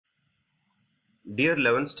Dear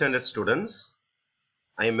 11th standard students,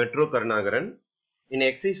 I am Metro Karnagaran. In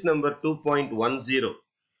exercise number 2.10,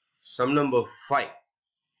 sum number 5,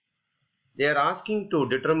 they are asking to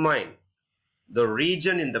determine the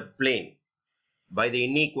region in the plane by the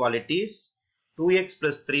inequalities 2x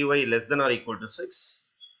plus 3y less than or equal to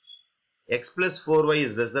 6, x plus 4y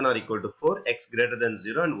is less than or equal to 4, x greater than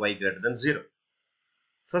 0 and y greater than 0.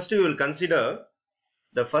 First we will consider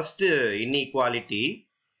the first inequality.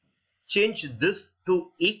 Change this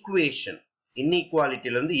to equation. Inequality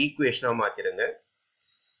landi equation ah maathirunga.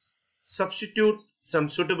 Substitute some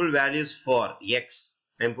suitable values for x.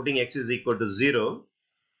 I am putting x is equal to 0.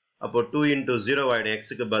 Appo 2 into 0 aayidum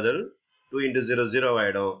x ku badal 2 into 0 0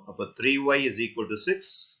 aayidum. Appo 3y is equal to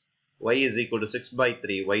 6. Y is equal to 6 by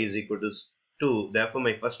 3. Y is equal to 2. Therefore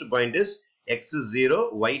my first point is x is 0,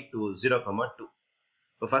 y 2, 0, 2.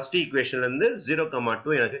 So first equation landi 0,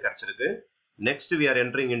 2 enakku kadichirukku. Next we are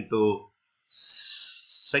entering into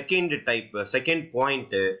second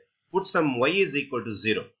point. Put some y is equal to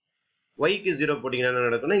 0. Y is 0 putting in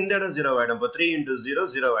 0 item. 3 into 0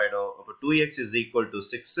 0 item. 2x is equal to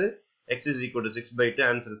 6. X is equal to 6 by 2.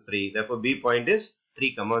 Answer 3. Therefore B point is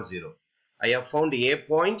 3, 0. I have found A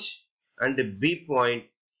point and B point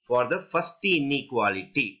for the first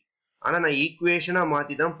inequality. Ana na equation ah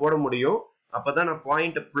mathi dhaan poda mudiyum. அப்பதான் நான்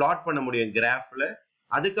point plot பண்ண முடியும் கிராஃப்ல.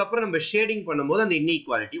 அதுக்கப்புறம் நம்ம shading பண்ணும்போது அந்த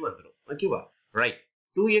inequality வந்துடும். ஓகேவா? ரைட்.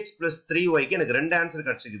 2x plus 3y க்கு எனக்கு ரெண்டு ஆன்சர்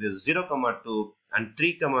கிடைச்சிருக்குது. 0, 2 and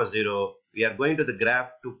 3, 0. We are going to the graph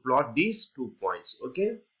to plot these 2 points. Okay.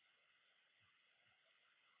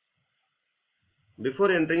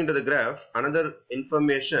 Before entering into the graph, another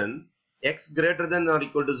information: x greater than or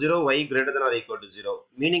equal to 0, y greater than or equal to 0.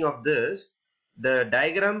 Meaning of this, the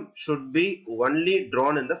diagram should be only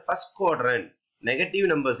drawn in the first quadrant. Negative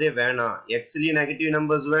numbers வேணா. x லயும் negative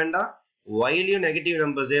numbers வேண்டா, y லயும் negative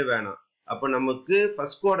numbers வேணா. அப்ப நமக்கு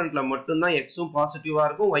first quadrantல மட்டும் தான் x உம் பாசிட்டிவா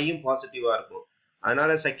இருக்கும், y உம் பாசிட்டிவா இருக்கும்.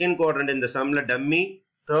 அதனால second quadrant இந்த sumல dummy,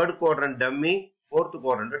 third quadrant dummy, fourth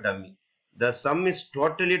quadrant dummy. The sum is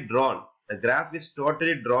totally drawn. The graph is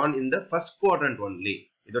totally drawn in the first quadrant only.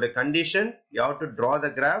 இதோட condition, you have to draw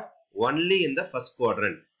the graph only in the first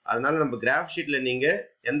quadrant. அதனால நம்ம graph ஷீட்ல நீங்க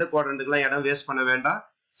எந்த குவாட்ரண்ட்க்குலாம் இடம் waste பண்ண வேண்டாம்.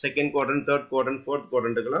 Second quadrant, third quadrant, fourth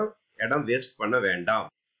குவாட்ரண்ட்க்குலாம் இடம் waste பண்ண வேண்டாம்.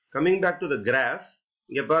 Coming back to the graph,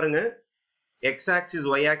 இங்க பாருங்க x ஆக்சிஸ்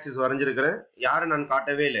y ஆக்சிஸ் வரைஞ்சிருக்கிறேன். யாரும் நான்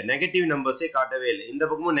காட்டவே இல்லை, நெகட்டிவ் நம்பர்ஸே காட்டவே இல்லை. இந்த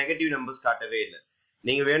பக்கமும் நெகட்டிவ் நம்பர்ஸ் காட்டவே இல்லை.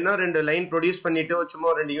 நீங்க வேணா ரெண்டு லைன் ப்ரொடியூஸ் பண்ணிட்டு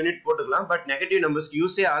சும்மா ரெண்டு யூனிட் போட்டுக்கலாம். பட் நெகட்டிவ் நம்பர்ஸ்க்கு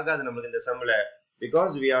யூஸே ஆகாது நமக்கு இந்த சம்ல.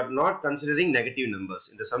 Because we are not considering negative numbers.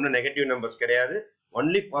 இந்த சம்ல நெகட்டிவ் நம்பர்ஸ் கிடையாது,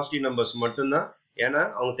 only பாசிட்டிவ் நம்பர்ஸ் மட்டும்தான். ஏன்னா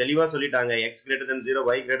அவங்க தெளிவா சொல்லிட்டாங்க x greater than 0,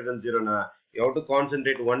 y greater than 0 னா you have to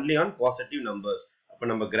concentrate only on positive numbers. அப்ப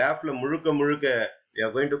நம்ம கிராஃப்ல முழுக்க we are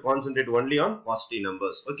going to concentrate only on positive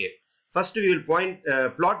numbers. Okay, first we will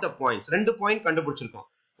plot the points. ரெண்டு பாயிண்ட் கண்டுபிடிச்சிருக்கோம்.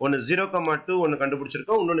 ஒன்னு 0, 2 ஒன்னு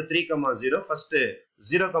கண்டுபிடிச்சிருக்கோம், இன்னொன்னு 3, 0. first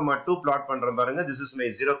 0, 2 plot பண்றேன் பாருங்க. this is my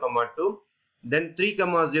 0, 2. then 3,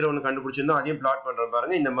 0 ஒன்னு கண்டுபிடிச்சிருந்தோம், அதையும் plot பண்றேன்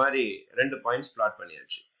பாருங்க. இந்த மாதிரி ரெண்டு பாயிண்ட்ஸ் plot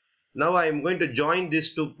பண்ணியாச்சு. Now I am going to join these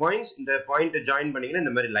 2 points. இந்த பாயிண்ட் ஜாயின் பண்ணீங்கன்னா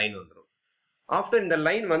இந்த மாதிரி லைன் வந்துரும். ஆஃப்டர் இந்த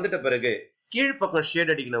லைன் வந்துட்ட பிறகு கீழ் பக்கம்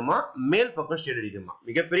ஷேட் அடிக்கணுமா, மேல் பக்கம் ஷேட் அடிக்கணுமா?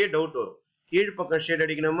 மிகப்பெரிய டவுட் வரும். கீழ் பக்கம் ஷேட்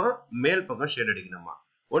அடிக்கணுமா, மேல் பக்கம் ஷேட் அடிக்கணுமா?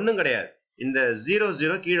 ஒண்ணும் கிடையாது. இந்த 0,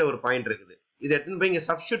 0 கீழே ஒரு பாயிண்ட் இருக்குது. இதை எடுத்துன்னு போய் இங்க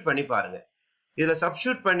சப்ஸ்டிட்யூட் பண்ணி பாருங்க. இதுல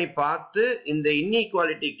சப்ஸ்டிட்யூட் பண்ணி பார்த்து இந்த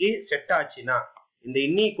இன்இக்வாலிட்டிக்கு செட் ஆச்சுன்னா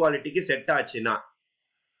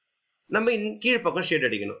நம்ம கீழ் பக்கம் ஷேட்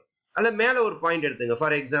அடிக்கணும். அல்ல மேல ஒரு பாயிண்ட் எடுத்துங்க.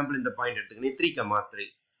 ஃபார் எக்ஸாம்பிள் இந்த பாயிண்ட் எடுத்துங்க, நீ 3, 3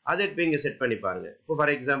 அதை எடுத்து இங்க செட் பண்ணி பாருங்க. இப்போ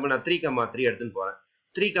ஃபார் எக்ஸாம்பிள் நான் 3, 3 எடுத்துன்னு போறேன்.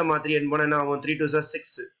 3, 3 எடுத்து போனா என்ன ஆகும்? 3 2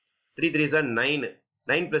 6, 3 3 9,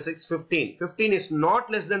 9 plus 6 15. 15 is not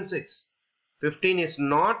less than 6. 15 is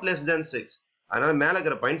not less than 6. அதனால மேல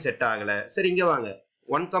இருக்கிற பாயிண்ட் செட் ஆகல. சரி, இங்க வாங்க.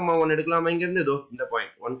 1, 1 எடுக்கலாமா? இங்க இருந்து இதோ இந்த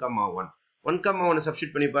பாயிண்ட் 1, 1. 1, 1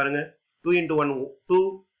 சப்ஸ்டிட்யூட் பண்ணி பாருங்க. 2 into 1 2,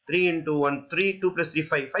 3 into 1 3, 2 plus 3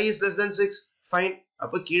 5. 5 is less than 6. Fine.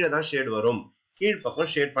 அப்ப கீழே தான் ஷேட் வரும். கீழ் பக்கம்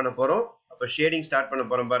ஷேட் பண்ண போறோம். அப்ப ஷேடிங் ஸ்டார்ட் பண்ண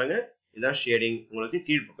போறோம் பாருங்க. இதான் ஷேடிங். உங்களுக்கு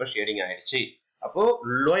கீழ் பக்கம் ஷேடிங் ஆயிடுச்சு. அப்போ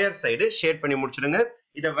லோயர் சைடு ஷேட் பண்ணி முடிச்சிடுங்க.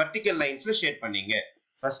 இத வெர்டிகல் லைன்ஸ்ல ஷேட் பண்ணீங்க.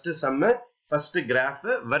 First sum, first graph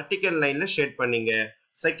vertical லைன்ல ஷேட் பண்ணீங்க.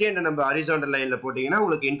 செகண்ட் நம்ம ஹாரிசான்டல் லைன்ல போட்டீங்கன்னா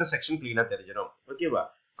உங்களுக்கு இன்டர்செக்ஷன் க்ளீனா தெரிஞ்சிடும். ஓகேவா?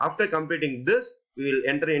 After completing this we will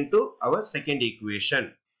enter into our second equation.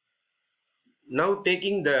 Now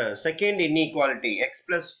taking the second inequality, x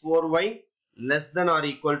plus 4y less than or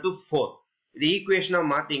equal to 4. இது ஈக்குவேஷனா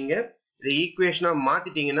மாத்திங்க. இது ஈக்குவேஷனா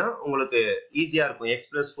மாத்திட்டீங்கன்னா உங்களுக்கு ஈஸியா இருக்கும். x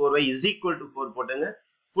plus 4y is equal to 4 போட்டுங்க.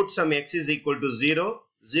 put some x is equal to 0.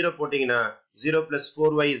 0 போட்டீங்கன்னா 0 plus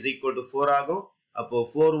 4y is equal to 4 ஆகும். அப்போ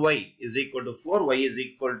 4y is equal to 4, y is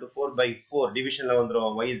equal to 4 by 4 divisionல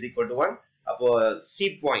வந்துரும், y is equal to 1. அப்போ C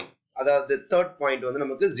point, அதாவது third point வந்து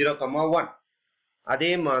நமக்கு 0,1. அதே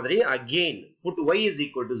மாதிரி again put y is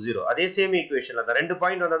equal to 0. அதே same equationல தான் ரெண்டு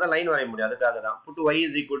பாயிண்ட் வந்தா தான் லைன் வரைய முடியும், அதுக்காக தான் put y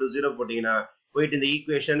is equal to 0 போட்டீங்கன்னா போயிட்டு இந்த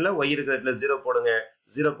ஈக்குவேஷன்ல y இருக்கிற இடத்துல 0 போடுங்க.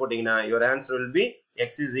 0 போட்டீங்கன்னா your answer will be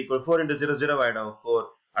x is equal 4 into 0 0 ஆயிடும் 4.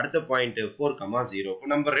 அடுத்த பாயிண்ட் 4,0. இப்போ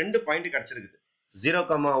நம்ம ரெண்டு பாயிண்ட் கிடைச்சிருக்கு,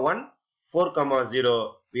 0,1 4,0.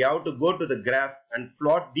 we have to go to the graph and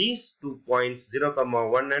plot these 2 points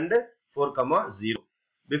 0,1 and 4,0.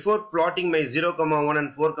 before plotting my 0,1 and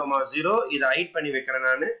 4,0 இத ஹைட் பண்ணி வைக்கிறேன்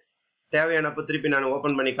நானு. தேவையானப்ப திருப்பி நான்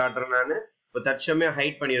ஓபன் பண்ணி காட்டுறேன் நானு. இப்போ தற்சமய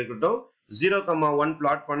ஹைட் பண்ணி இருக்கட்டும். 0,1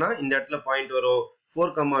 plot பண்ணா இந்த இடத்துல பாயிண்ட் வரும்,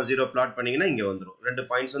 4,0 plot பண்ணீங்கன்னா இங்க வந்துரும். ரெண்டு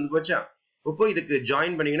பாயிண்ட்ஸ் வந்து போச்சா. இப்போ இதுக்கு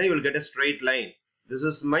ஜாயின் பண்ணீங்கன்னா you will get a straight line. this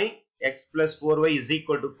is my x plus 4y is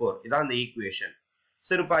equal to 4. இதான் அந்த ஈக்குவேஷன்.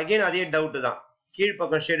 சரி, இப்போ அகைன் அதே டவுட் தான். கீழ்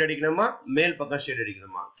பக்கம் ஷேட் அடிக்கணுமா மேல் பக்கம் ஷேட்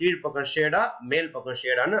அடிக்கணுமா, கீழ் பக்கம் ஷேடா மேல் பக்கம்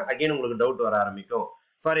ஷேடான்னு அகைன் உங்களுக்கு டவுட் வர ஆரம்பிக்கும்.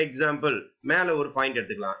 ஃபார் எக்ஸாம்பிள் மேல ஒரு பாயிண்ட்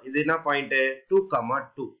எடுத்துக்கலாம். இது என்ன பாயிண்ட்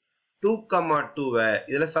 2,2. 2,2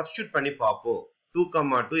 இதுல சப்ஸ்டிட்யூட் பண்ணி பார்ப்போம்.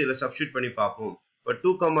 2,2 இதுல சப்ஸ்டிட்யூட் பண்ணி பார்ப்போம். இப்போ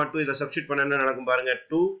 2,2 இதுல சப்ஸ்டிட்யூட் பண்ணா என்ன நடக்கும் பாருங்க.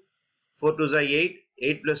 2 4 2 is 8,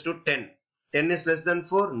 8 plus 2 10. 10 is less than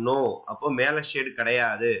 4. no. அப்போ மேல ஷேடு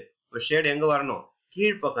கிடையாது. இப்போ ஷேடு எங்க வரணும்,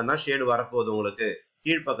 கீழ் பக்கம் தான் ஷேடு வரப்போகுது. உங்களுக்கு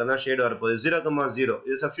கீழ் பக்கம் தான் ஷேடு வரப்போகுது. 0,0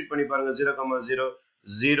 இது சப்ஸ்டிட்யூட் பண்ணி பாருங்க. 0,0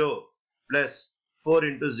 0 plus 4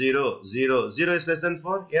 into 0 0. 0 is less than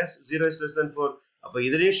 4. yes, 0 is less than 4. அப்போ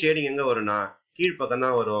இதுலயும் ஷேடிங் எங்க வரும்னா கீழ் பக்கம்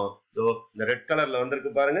தான் வரும். இந்த ரெட் கலர்ல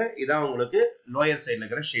வந்திருக்கு பாருங்க, இதான் உங்களுக்கு லோயர் சைடுல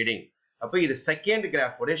இருக்கிற ஷேடிங். அப்போ இது செகண்ட்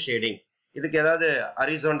கிராஃபோட ஷேடிங். இதுக்கு ஏதாவது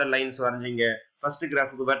horizontal lines வரைஞ்சீங்க, first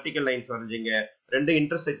கிராஃபுக்கு vertical lines வரைஞ்சீங்க, ரெண்டு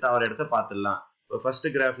இன்டர்செக்ட் ஆகிற இடத்த பார்த்துடலாம். இப்போ ஃபர்ஸ்ட்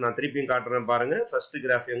கிராஃப் நான் திருப்பியும் காட்டுறேன் பாருங்க. ஃபர்ஸ்ட்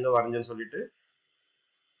கிராஃப் எங்க வரைஞ்சேன்னு சொல்லிட்டு,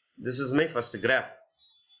 this is my first graph.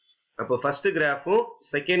 அப்போ ஃபர்ஸ்ட் கிராஃபும்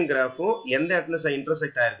செகண்ட் கிராஃபும் எந்த இடத்துல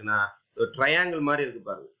இன்டர்செக்ட் ஆயிருக்குன்னா ட்ரையாங்கிள் மாதிரி இருக்கு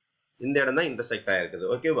பாருங்க, இந்த இடம் தான் இன்டர்செக்ட் ஆயிருக்குது.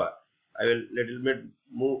 ஓகேவா? I will little bit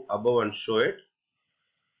move above and show it.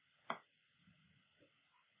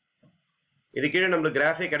 இது கீழே நம்மளுக்கு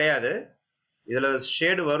கிராஃபே கிடையாது, இதுல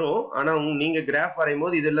ஷேடு வரும். ஆனா நீங்க கிராஃப் வரையும்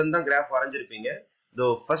போது இதுல இருந்து தான் கிராஃப் வரைஞ்சிருப்பீங்க. இதோ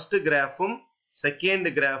ஃபர்ஸ்ட் கிராஃபும் செகண்ட்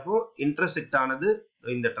கிராஃபும் இன்டர்செக்ட் ஆனது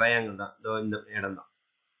இந்த ட்ரையாங்கிள் தான், இந்த இடம் தான்.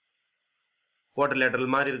 quadrilateral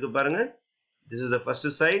மாதிரி இருக்கு பாருங்க. this is the first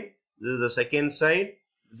side, this is the second side,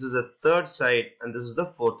 this is the third side, and this is the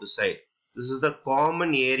fourth side. this is the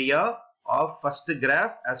common area of first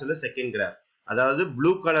graph as well as second graph. அதாவது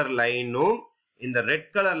blue color லைனும் இந்த red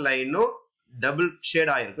color லைனும் double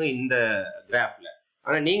shade ஆயிருக்கும் இந்த கிராஃப்ல.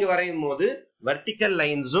 ஆனா நீங்க வரையும் போது வெர்டிகல்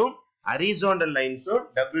லைன்ஸும் ஹரிசாண்டல் லைன்ஸும்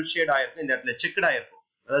டபுள் ஷேட் ஆயிருக்கும், இந்த இடத்துல செக்டு ஆயிருக்கும்.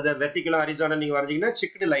 அதாவது வெர்டிகல் ஹரிசாண்டல் நீங்க வரைஞ்சீங்கன்னா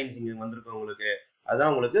செக்டு லைன்ஸ் இங்க வந்திருக்கும் உங்களுக்கு.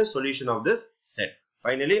 அதான் உங்களுக்கு solution of this set.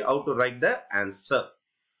 Finally, how to write the answer?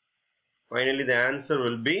 Finally, the answer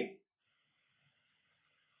will be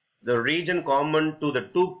the region common to the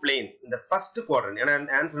two planes in the first quadrant. And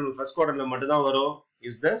answer first quadrant la mattum dhaan varum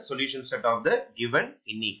is the solution set of the given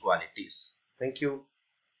inequalities. Thank you.